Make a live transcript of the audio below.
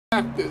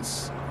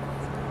practice.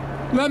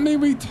 Let me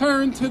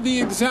return to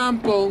the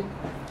example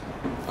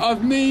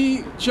of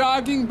me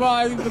jogging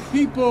by the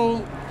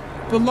people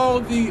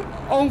below the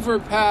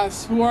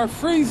overpass who are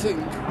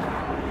freezing.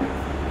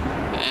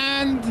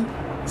 And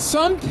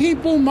some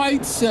people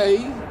might say,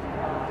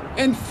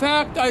 in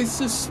fact, I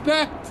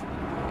suspect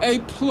a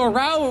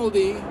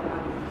plurality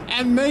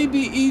and maybe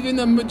even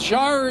a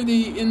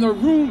majority in the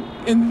room,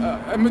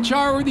 a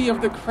majority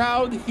of the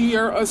crowd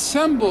here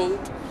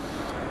assembled,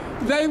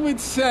 they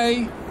would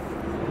say,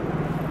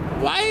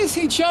 why is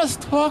he just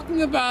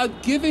talking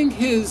about giving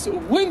his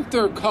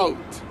winter coat?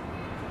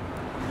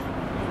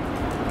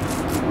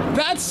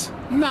 That's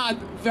not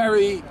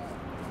very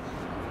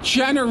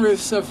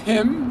generous of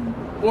him.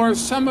 Or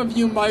some of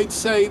you might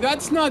say,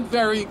 that's not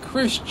very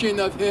Christian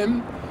of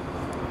him.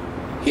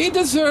 He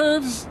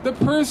deserves, the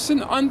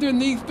person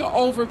underneath the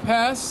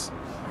overpass,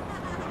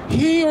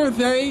 he or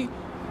they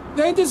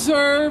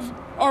deserve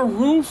a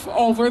roof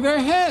over their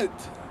head.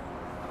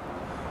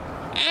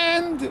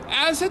 And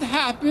as it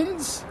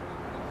happens,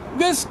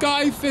 this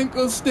guy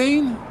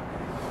Finkelstein,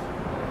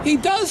 he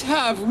does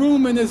have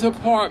room in his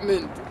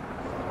apartment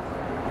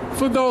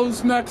for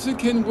those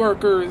Mexican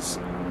workers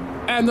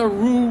and a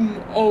roof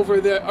over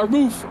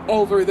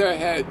their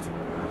head.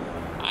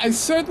 I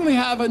certainly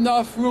have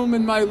enough room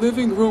in my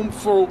living room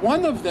for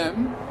one of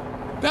them,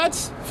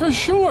 that's for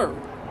sure.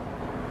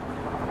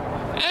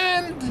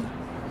 And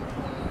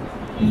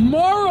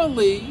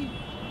morally,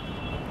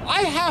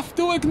 I have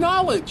to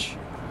acknowledge,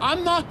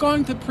 I'm not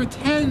going to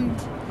pretend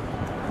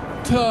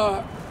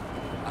to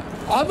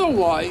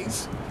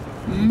otherwise.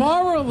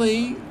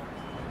 Morally,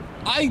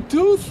 I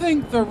do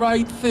think the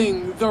right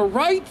thing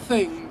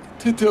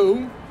to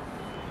do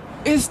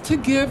is to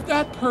give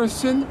that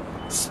person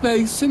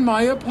space in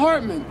my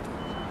apartment.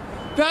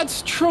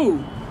 That's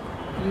true.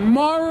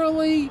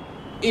 Morally,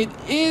 it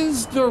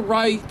is the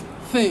right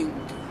thing.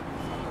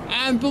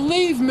 And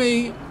believe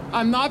me,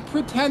 I'm not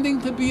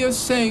pretending to be a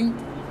saint.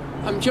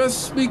 I'm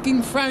just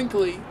speaking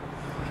frankly.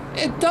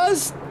 It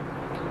does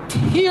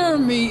tear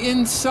me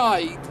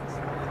inside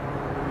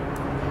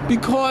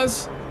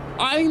because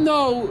I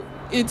know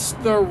it's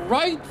the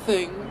right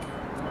thing,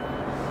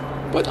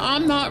 but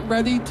I'm not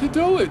ready to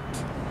do it.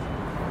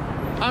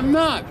 I'm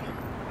not.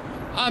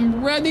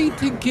 I'm ready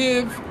to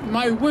give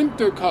my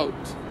winter coat.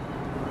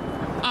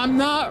 I'm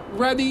not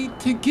ready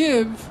to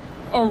give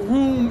a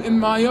room in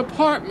my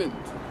apartment.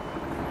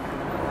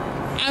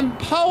 And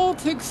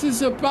politics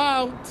is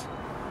about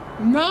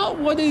not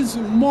what is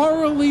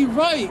morally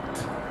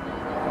right.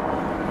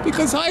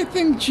 Because I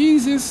think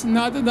Jesus,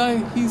 not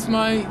that he's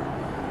my,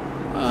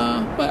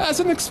 but as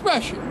an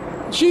expression,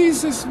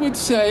 Jesus would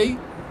say,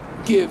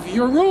 give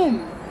your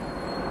room.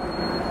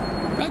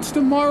 That's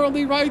the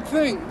morally right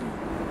thing.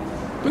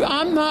 But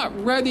I'm not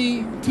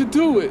ready to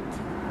do it.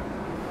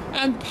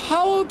 And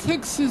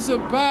politics is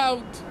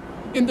about,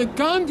 in the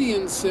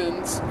Gandhian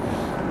sense,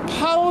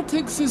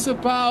 politics is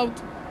about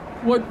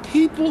what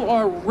people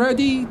are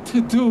ready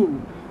to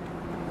do.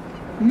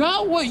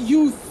 Not what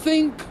you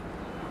think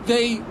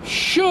they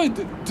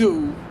should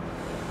do.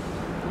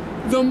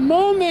 The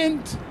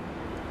moment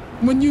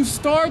when you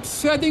start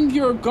setting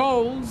your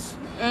goals,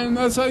 and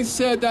as I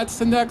said, that's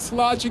the next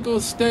logical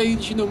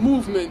stage in a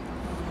movement,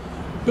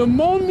 the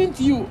moment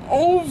you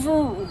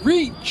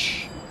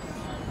overreach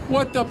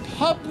what the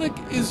public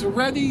is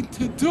ready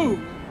to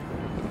do,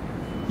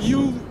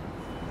 you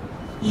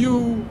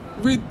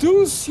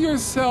reduce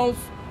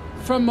yourself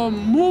from a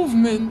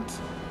movement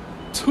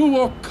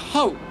to a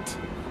cult.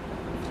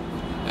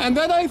 And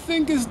that, I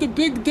think, is the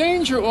big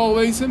danger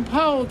always in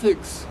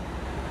politics.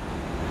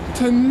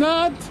 To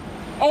not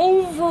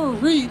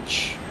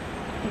overreach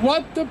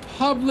what the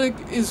public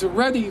is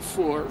ready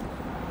for,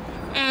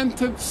 and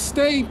to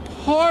stay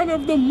part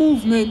of the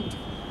movement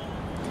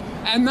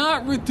and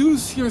not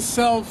reduce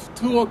yourself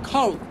to a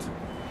cult.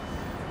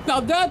 Now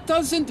that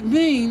doesn't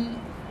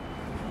mean,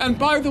 and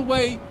by the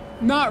way,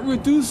 not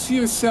reduce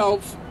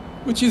yourself,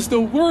 which is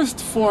the worst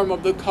form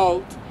of the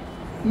cult,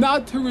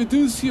 not to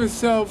reduce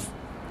yourself,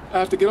 I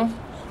have to get off?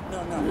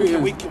 No.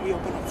 Can we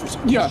open up for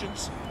some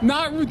questions?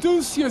 Not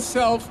reduce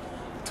yourself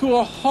to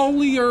a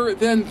holier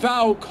than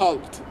thou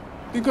cult,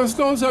 because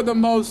those are the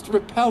most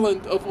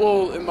repellent of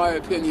all, in my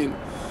opinion.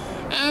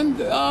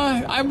 And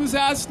I was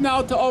asked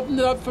now to open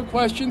it up for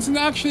questions, and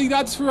actually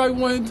that's where I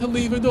wanted to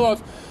leave it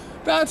off.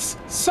 That's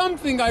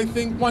something I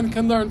think one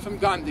can learn from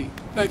Gandhi.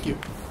 Thank you.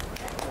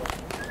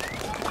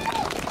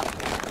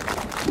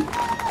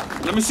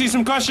 Let me see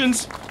some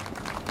questions.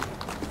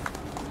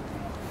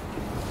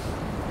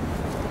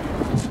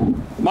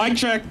 Mic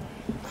check.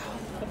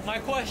 My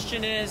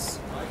question is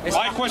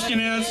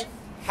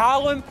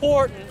how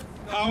important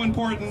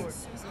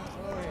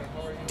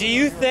do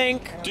you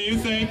think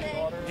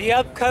the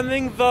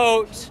upcoming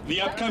vote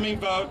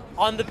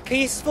on the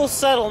peaceful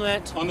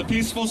settlement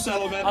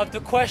of the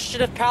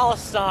question of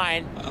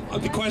Palestine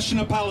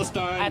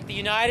at the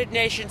United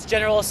Nations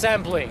General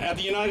Assembly?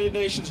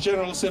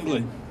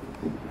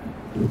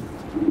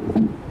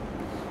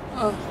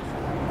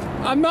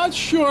 I'm not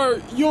sure,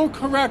 you'll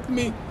correct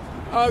me.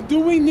 Do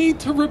we need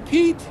to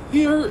repeat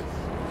here?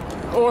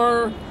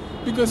 Or,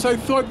 because I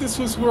thought this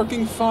was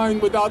working fine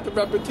without the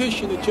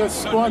repetition, it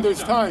just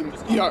squanders time.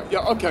 Yeah,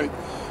 okay.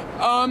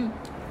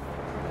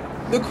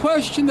 The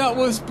question that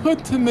was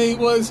put to me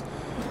was,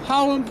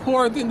 how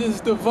important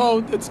is the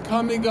vote that's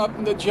coming up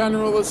in the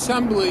General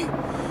Assembly?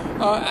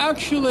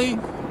 Actually,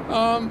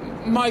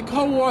 my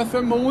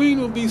co-author Moeen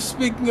will be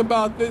speaking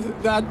about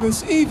that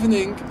this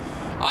evening.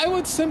 I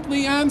would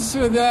simply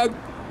answer that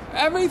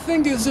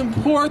everything is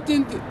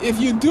important if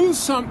you do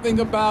something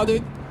about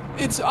it.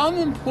 It's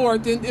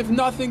unimportant if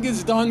nothing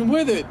is done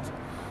with it.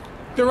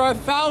 There are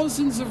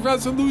thousands of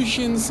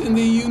resolutions in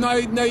the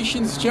United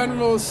Nations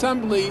General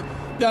Assembly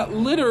that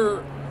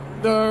litter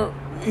the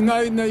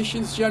United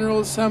Nations General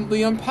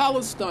Assembly on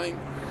Palestine.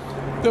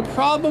 The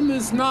problem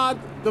is not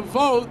the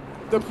vote.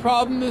 The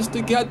problem is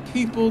to get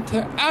people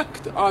to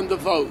act on the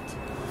vote.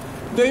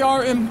 They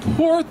are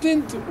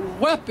important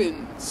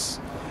weapons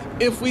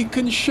if we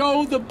can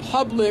show the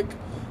public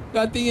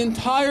that the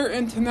entire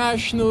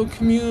international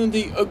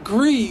community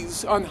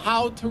agrees on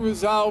how to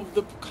resolve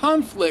the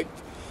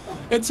conflict.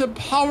 It's a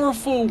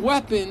powerful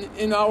weapon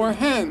in our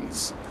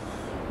hands.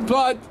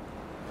 But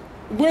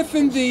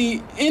within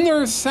the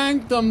inner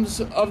sanctums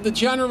of the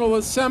General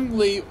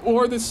Assembly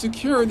or the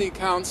Security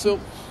Council,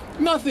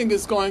 nothing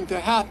is going to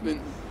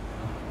happen.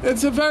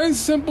 It's a very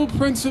simple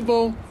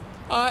principle.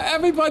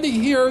 Everybody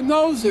here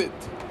knows it.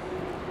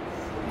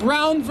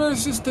 Brown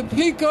versus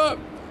Topeka,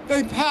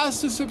 they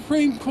passed a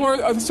Supreme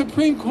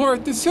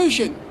Court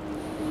decision.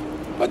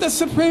 But the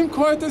Supreme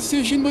Court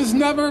decision was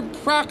never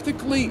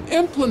practically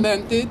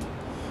implemented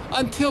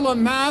until a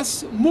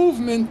mass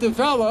movement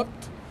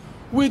developed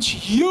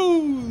which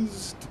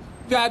used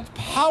that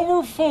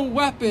powerful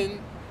weapon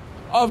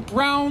of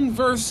Brown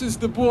versus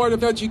the Board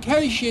of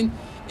Education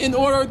in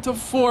order to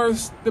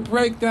force the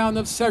breakdown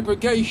of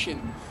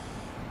segregation.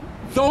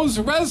 Those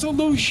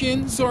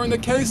resolutions, or in the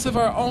case of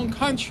our own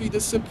country, the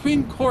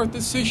Supreme Court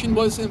decision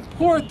was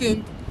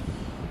important,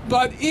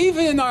 but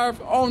even in our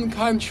own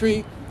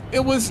country,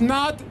 it was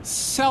not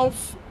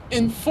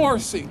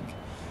self-enforcing.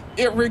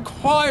 It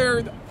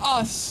required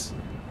us,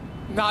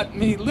 not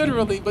me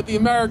literally, but the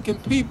American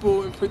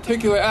people, in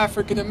particular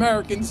African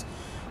Americans,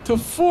 to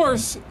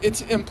force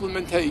its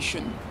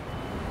implementation.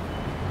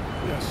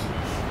 Yes.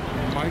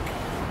 Mike?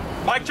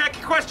 Mike, check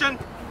your question.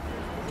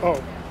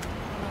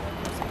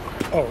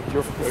 Oh,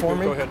 you're before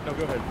me? Go ahead. No,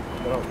 go ahead.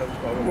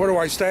 Where do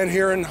I stand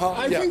here in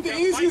I think the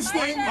easiest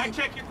thing... Mike,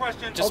 check your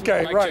question.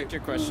 Okay, Mike, right. check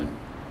your question.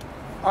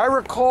 I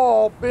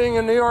recall being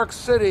in New York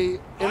City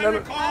in the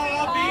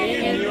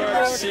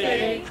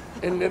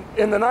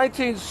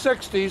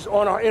 1960s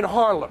in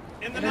Harlem.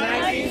 In the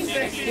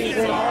 1960s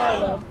in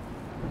Harlem.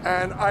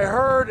 And I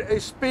heard a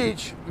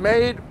speech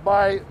made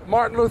by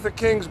Martin Luther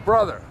King's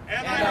brother.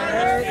 And I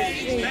heard a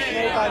speech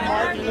made by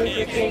Martin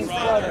Luther King's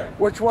brother.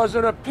 Which was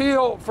an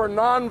appeal for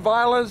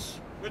nonviolence.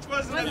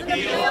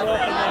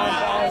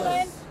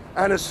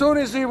 And as soon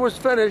as he was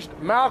finished,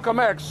 Malcolm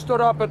X stood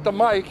up at the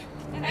mic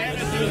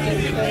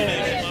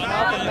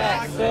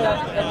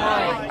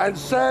and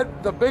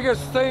said, the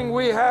biggest thing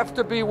we have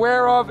to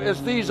beware of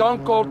is these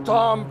Uncle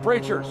Tom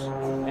preachers.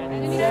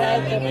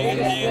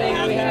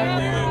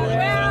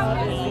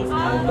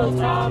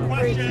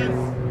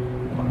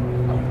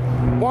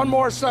 One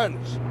more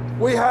sentence.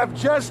 We have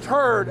just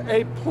heard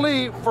a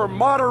plea for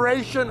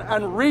moderation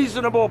and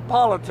reasonable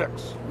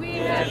politics. We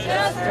have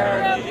just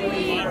heard a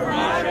plea for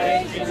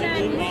moderation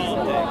and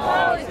reasonable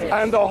politics.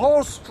 And the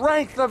whole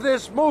strength of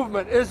this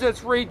movement is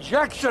its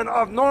rejection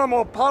of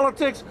normal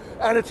politics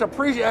and its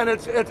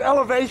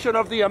elevation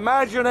of the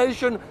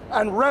imagination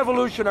and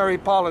revolutionary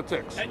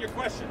politics. And your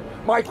question?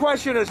 My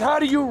question is, how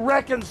do you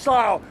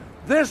reconcile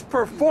this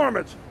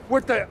performance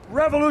with the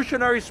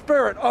revolutionary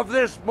spirit of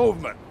this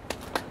movement?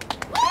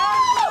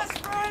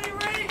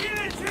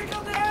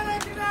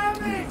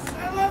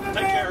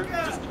 Take care.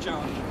 Just a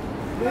challenge.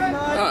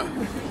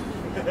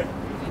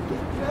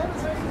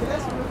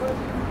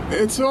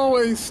 It's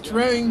always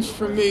strange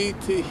for me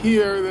to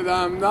hear that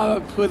I'm not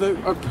a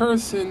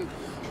person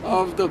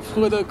of the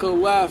political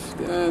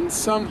left, and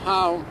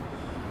somehow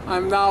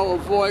I'm now a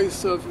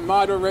voice of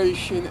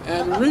moderation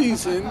and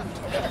reason.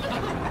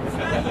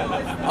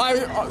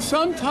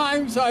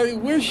 Sometimes I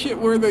wish it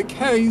were the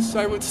case.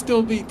 I would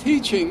still be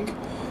teaching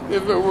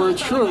if it were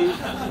true.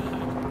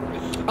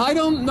 I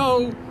don't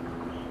know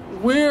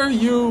where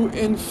you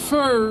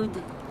inferred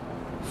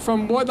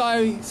from what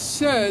I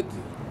said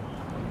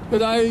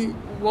that I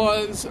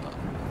was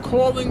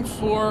calling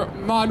for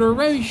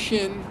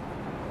moderation,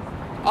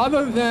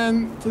 other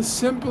than to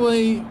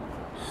simply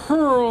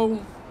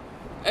hurl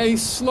a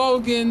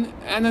slogan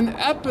and an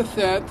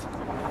epithet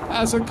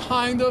as a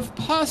kind of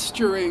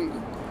posturing,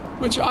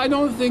 which I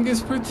don't think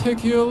is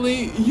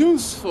particularly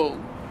useful.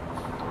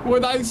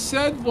 What I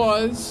said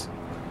was,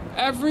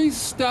 every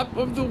step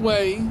of the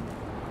way,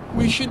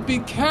 we should be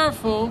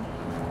careful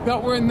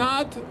that we're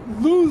not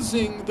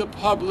losing the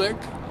public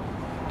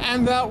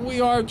and that we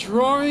are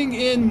drawing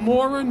in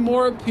more and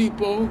more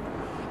people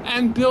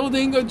and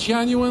building a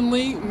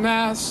genuinely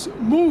mass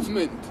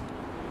movement.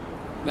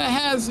 that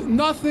has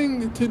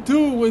nothing to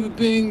do with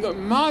being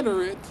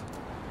moderate.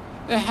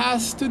 It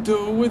has to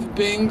do with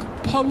being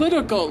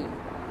political.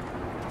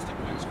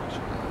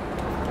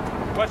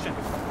 Question.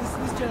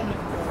 This gentleman.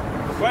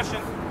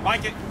 Question.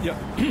 Mike. Yeah.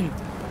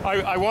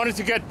 I wanted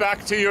to get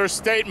back to your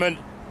statement.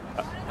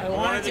 I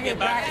wanted to get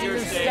back to your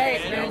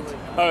statement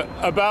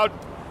about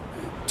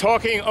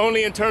talking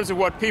only in terms of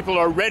what people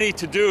are ready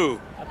to do.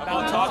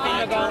 About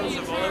talking in terms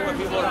of only what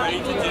people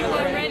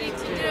are ready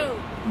to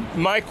do.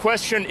 My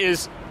question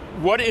is,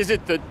 what is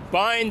it that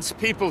binds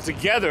people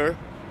together?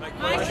 My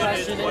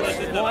question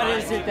is, what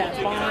is it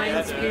that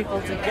binds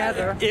people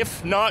together?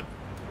 If not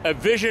a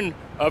vision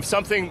of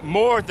something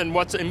more than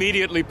what's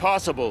immediately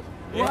possible.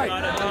 Right.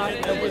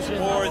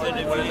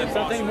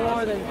 Something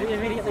more than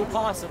immediately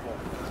possible.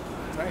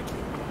 Thank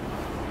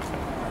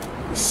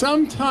you.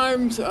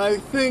 Sometimes I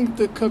think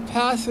the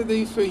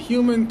capacity for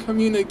human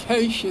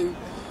communication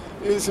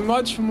is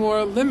much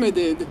more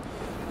limited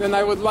than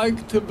I would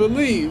like to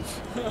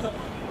believe.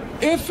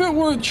 If it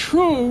were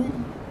true,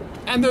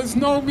 and there's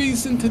no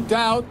reason to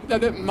doubt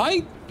that it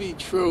might be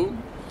true,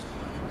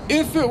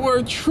 if it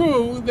were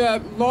true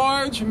that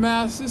large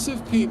masses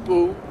of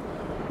people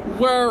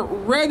were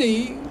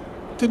ready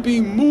to be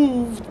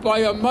moved by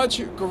a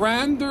much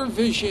grander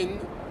vision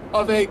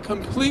of a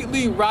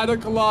completely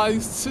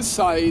radicalized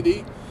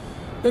society,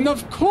 then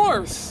of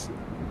course,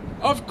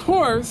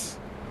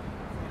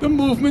 the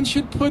movement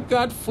should put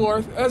that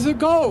forth as a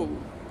goal.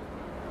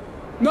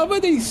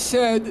 Nobody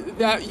said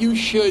that you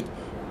should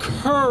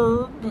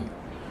curb,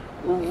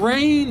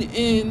 rein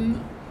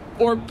in,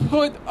 or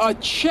put a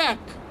check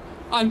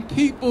on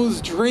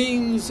people's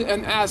dreams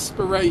and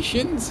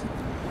aspirations.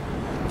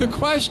 The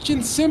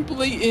question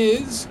simply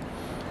is,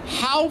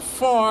 how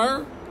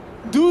far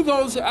do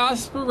those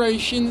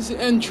aspirations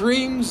and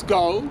dreams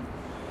go,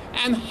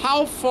 and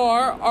how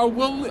far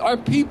are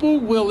people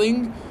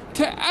willing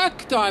to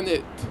act on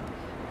it?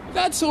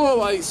 That's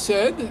all I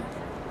said.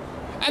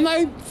 And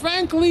I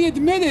frankly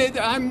admitted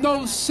I'm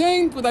no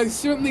saint, but I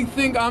certainly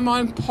think I'm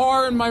on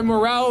par in my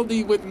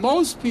morality with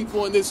most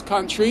people in this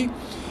country.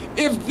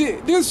 If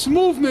this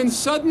movement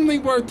suddenly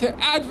were to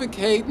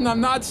advocate, and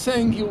I'm not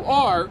saying you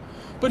are,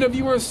 but if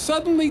you were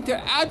suddenly to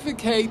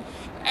advocate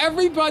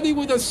everybody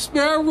with a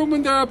spare room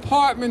in their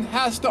apartment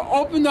has to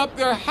open up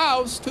their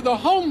house to the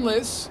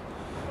homeless,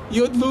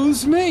 you'd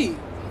lose me.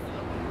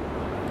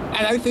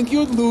 And I think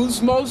you'd lose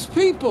most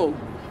people.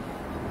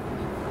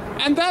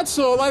 And that's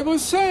all I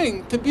was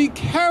saying, to be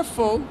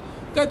careful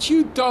that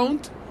you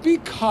don't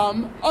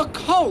become a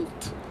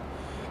cult.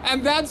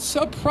 And that's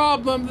a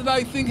problem that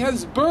I think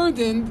has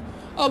burdened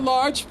a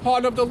large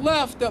part of the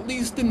left, at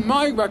least in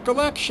my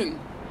recollection.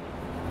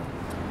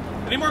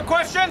 Any more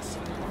questions?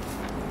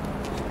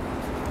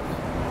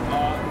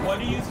 What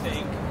do you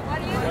think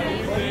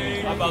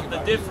about the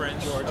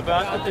difference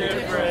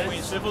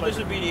between civil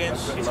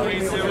disobedience and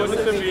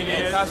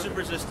passive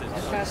resistance?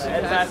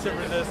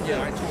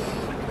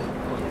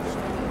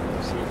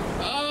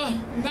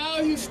 Now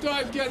you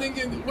start getting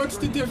in, what's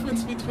the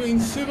difference between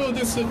civil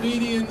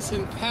disobedience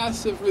and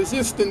passive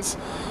resistance?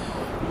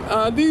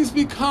 These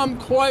become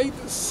quite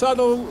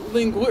subtle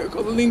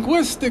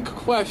linguistic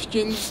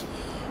questions,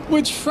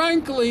 which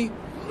frankly,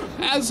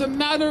 as a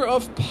matter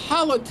of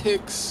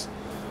politics,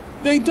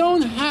 they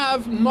don't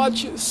have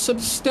much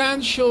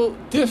substantial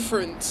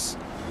difference.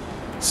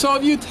 So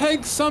if you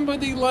take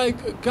somebody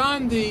like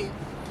Gandhi,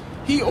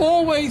 he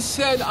always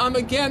said, I'm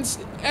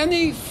against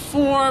any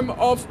form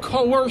of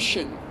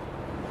coercion.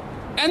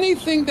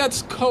 Anything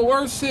that's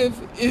coercive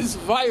is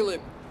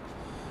violent.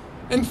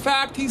 In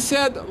fact, he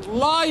said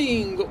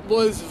lying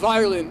was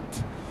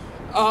violent.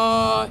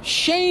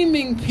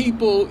 Shaming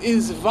people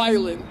is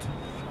violent.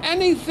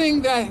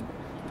 Anything that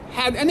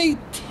had any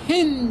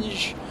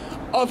tinge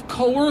of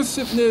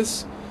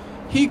coerciveness,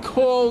 he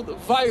called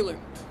violent.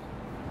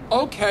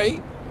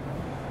 Okay.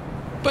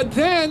 But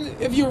then,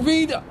 if you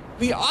read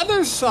the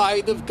other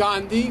side of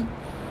Gandhi,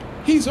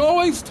 he's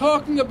always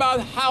talking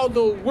about how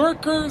the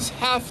workers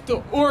have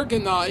to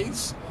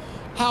organize,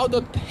 how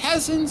the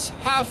peasants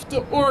have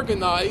to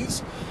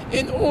organize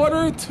in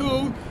order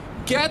to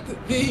get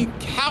the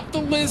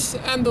capitalists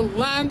and the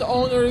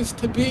landowners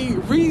to be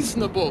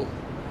reasonable.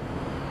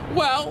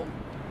 Well,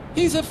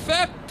 he's in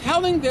fact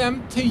telling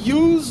them to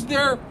use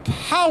their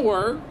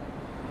power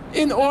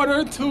in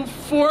order to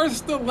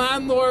force the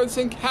landlords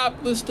and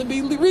capitalists to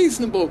be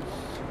reasonable.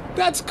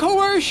 That's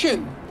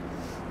coercion.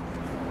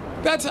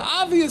 That's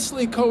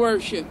obviously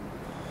coercion.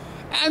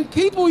 And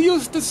people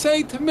used to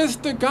say to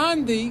Mr.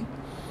 Gandhi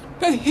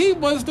that he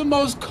was the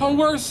most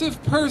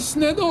coercive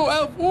person of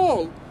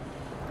all.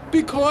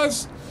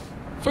 Because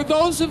for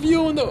those of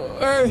you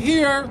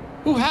here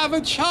who have a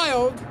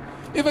child,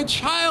 if a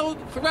child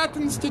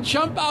threatens to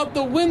jump out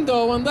the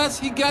window unless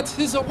he gets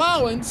his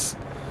allowance,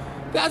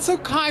 that's a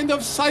kind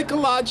of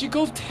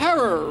psychological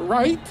terror,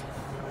 right?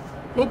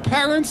 Will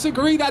parents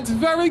agree that's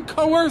very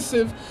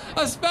coercive,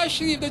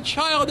 especially if the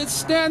child is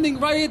standing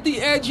right at the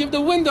edge of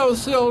the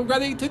windowsill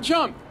ready to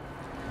jump?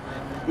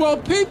 Well,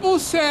 people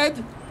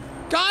said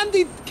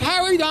Gandhi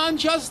carried on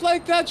just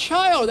like that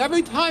child.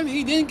 Every time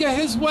he didn't get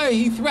his way,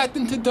 he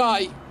threatened to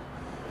die.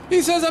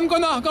 He says, I'm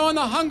going to go on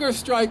a hunger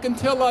strike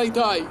until I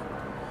die.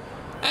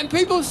 And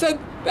people said,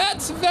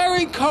 that's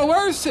very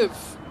coercive.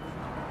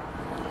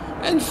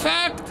 In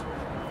fact,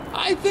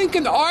 I think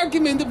an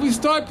argument, if we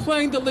start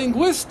playing the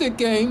linguistic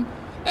game,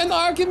 an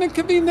argument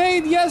could be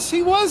made, yes,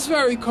 he was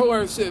very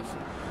coercive.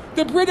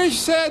 The British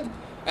said,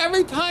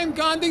 every time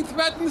Gandhi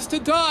threatens to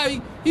die,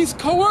 he's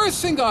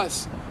coercing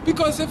us.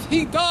 Because if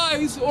he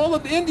dies, all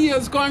of India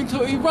is going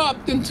to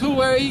erupt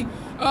into a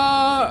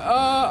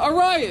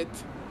riot.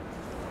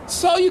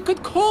 So you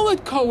could call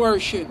it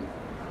coercion.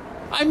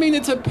 I mean,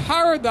 it's a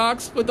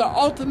paradox, but the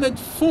ultimate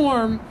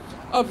form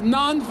of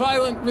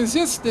nonviolent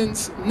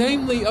resistance,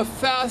 namely a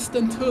fast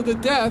until the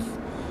death,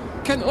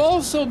 can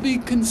also be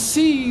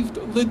conceived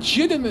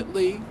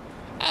legitimately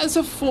as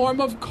a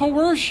form of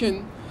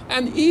coercion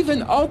and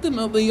even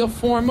ultimately a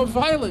form of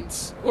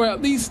violence, or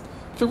at least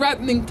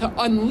threatening to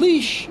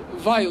unleash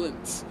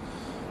violence.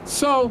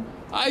 So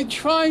I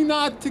try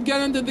not to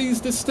get into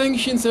these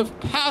distinctions of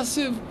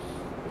passive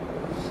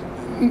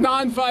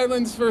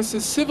nonviolence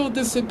versus civil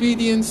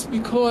disobedience,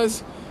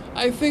 because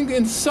I think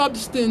in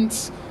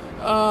substance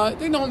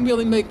they don't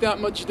really make that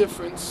much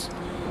difference.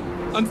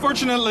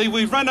 Unfortunately,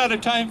 we've run out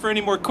of time for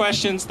any more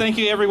questions. Thank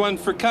you, everyone,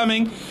 for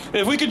coming.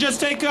 If we could just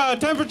take a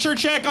temperature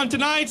check on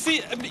tonight's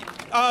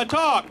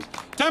talk.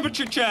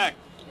 Temperature check.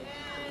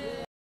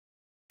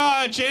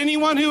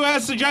 Anyone who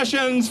has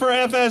suggestions for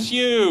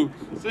FSU,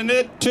 send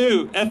it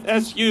to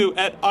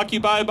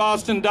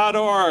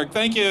fsu@occupieboston.org.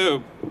 Thank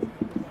you.